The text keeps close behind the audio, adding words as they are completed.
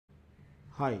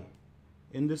Hi,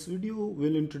 in this video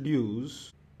we'll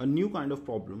introduce a new kind of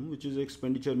problem which is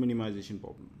expenditure minimization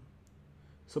problem.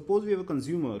 Suppose we have a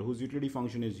consumer whose utility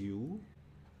function is U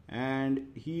and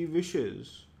he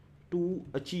wishes to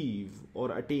achieve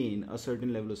or attain a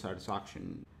certain level of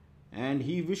satisfaction, and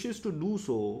he wishes to do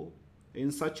so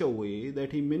in such a way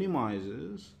that he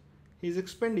minimizes his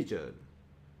expenditure.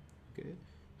 Okay,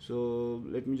 so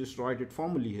let me just write it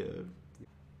formally here.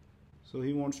 So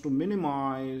he wants to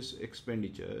minimize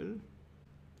expenditure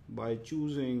by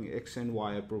choosing X and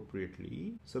Y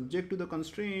appropriately, subject to the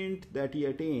constraint that he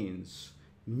attains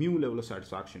mu level of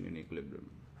satisfaction in equilibrium.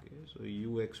 Okay, so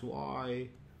UXY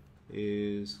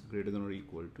is greater than or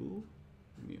equal to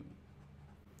mu.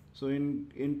 So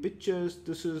in pictures,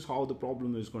 this is how the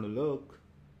problem is going to look.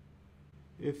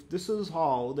 If this is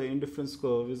how the indifference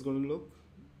curve is going to look,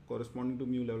 corresponding to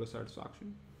mu level of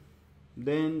satisfaction,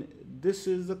 then this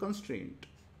is the constraint.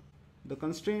 The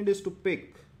constraint is to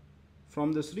pick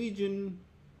from this region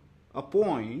a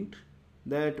point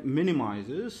that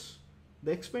minimizes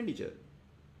the expenditure.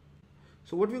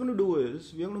 So what we're going to do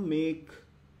is we're going to make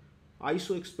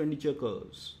ISO expenditure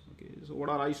curves. Okay, so what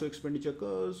are ISO expenditure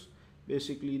curves?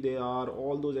 Basically, they are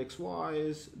all those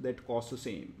XYs that cost the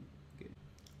same.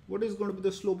 What is going to be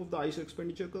the slope of the ISO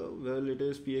expenditure curve? Well, it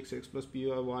is Pxx plus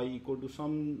Py equal to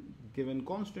some given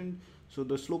constant. So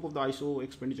the slope of the ISO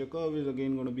expenditure curve is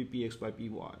again going to be Px by Py.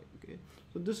 Okay,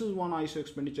 so this is one ISO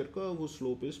expenditure curve whose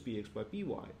slope is Px by Py.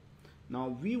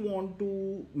 Now we want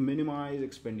to minimize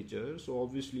expenditure, so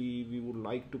obviously we would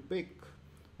like to pick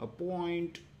a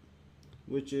point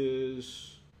which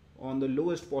is on the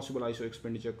lowest possible ISO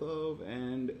expenditure curve,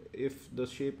 and if the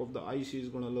shape of the IC is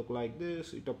going to look like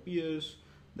this, it appears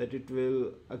that it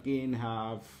will again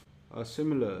have a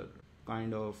similar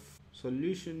kind of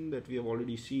solution that we have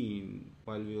already seen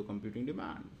while we were computing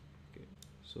demand. Okay,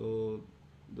 so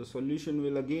the solution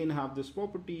will again have this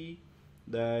property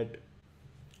that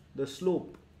the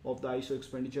slope of the ISO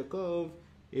expenditure curve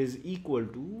is equal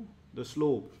to the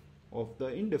slope of the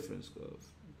indifference curve.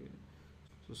 Okay,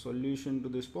 so solution to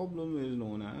this problem is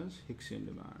known as Hicksian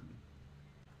demand.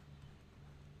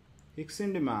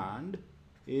 Hicksian demand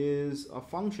is a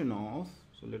function of,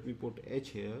 so let me put H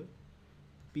here,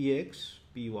 Px,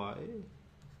 Py,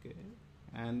 okay,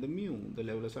 and the mu, the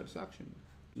level of satisfaction.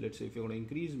 Let's say if you're going to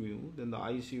increase mu, then the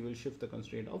IC will shift the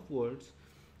constraint upwards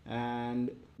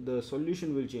and the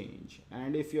solution will change.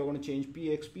 And if you're going to change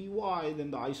Px, Py,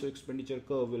 then the ISO expenditure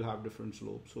curve will have different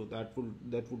slopes. So that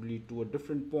would lead to a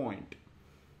different point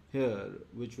here,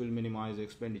 which will minimize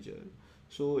expenditure.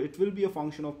 So it will be a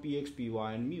function of Px, Py,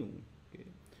 and mu.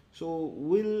 So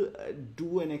we'll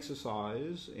do an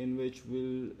exercise in which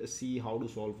we'll see how to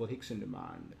solve for Hicksian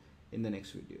demand in the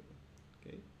next video.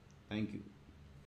 Okay, thank you.